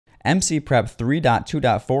MCprep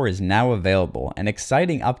 3.2.4 is now available, an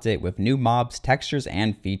exciting update with new mobs, textures,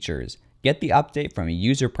 and features. Get the update from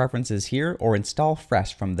user preferences here or install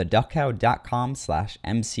fresh from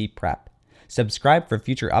theduckhow.com/mcprep. Subscribe for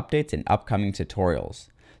future updates and upcoming tutorials.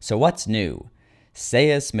 So what's new?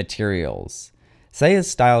 Sayus materials. Sayus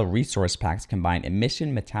style resource packs combine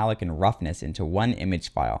emission, metallic, and roughness into one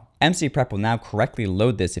image file. MCprep will now correctly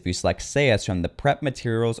load this if you select Sayus from the prep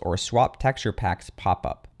materials or swap texture packs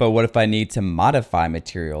pop-up. But what if I need to modify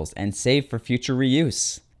materials and save for future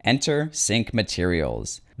reuse? Enter sync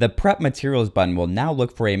materials. The prep materials button will now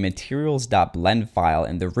look for a materials.blend file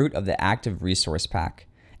in the root of the active resource pack.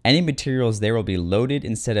 Any materials there will be loaded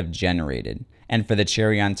instead of generated. And for the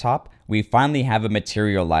cherry on top, we finally have a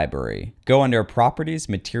material library. Go under Properties,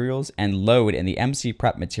 Materials, and Load in the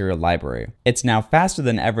MCprep material library. It's now faster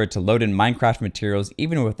than ever to load in Minecraft materials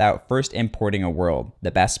even without first importing a world.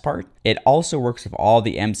 The best part? It also works with all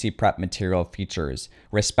the MCprep material features,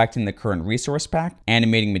 respecting the current resource pack,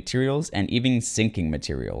 animating materials, and even syncing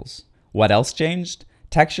materials. What else changed?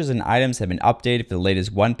 Textures and items have been updated for the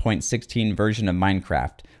latest 1.16 version of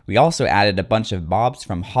Minecraft. We also added a bunch of mobs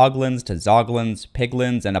from hoglins to zoglins,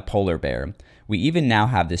 piglins, and a polar bear. We even now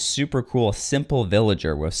have this super cool simple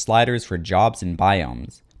villager with sliders for jobs and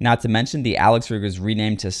biomes. Not to mention the Alex rig was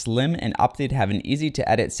renamed to Slim and updated to have an easy to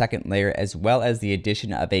edit second layer as well as the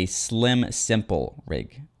addition of a Slim Simple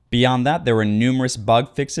rig. Beyond that, there were numerous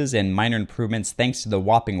bug fixes and minor improvements thanks to the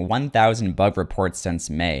whopping 1,000 bug reports since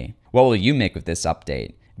May. What will you make with this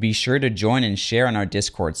update? Be sure to join and share on our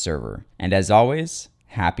Discord server. And as always,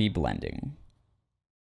 happy blending.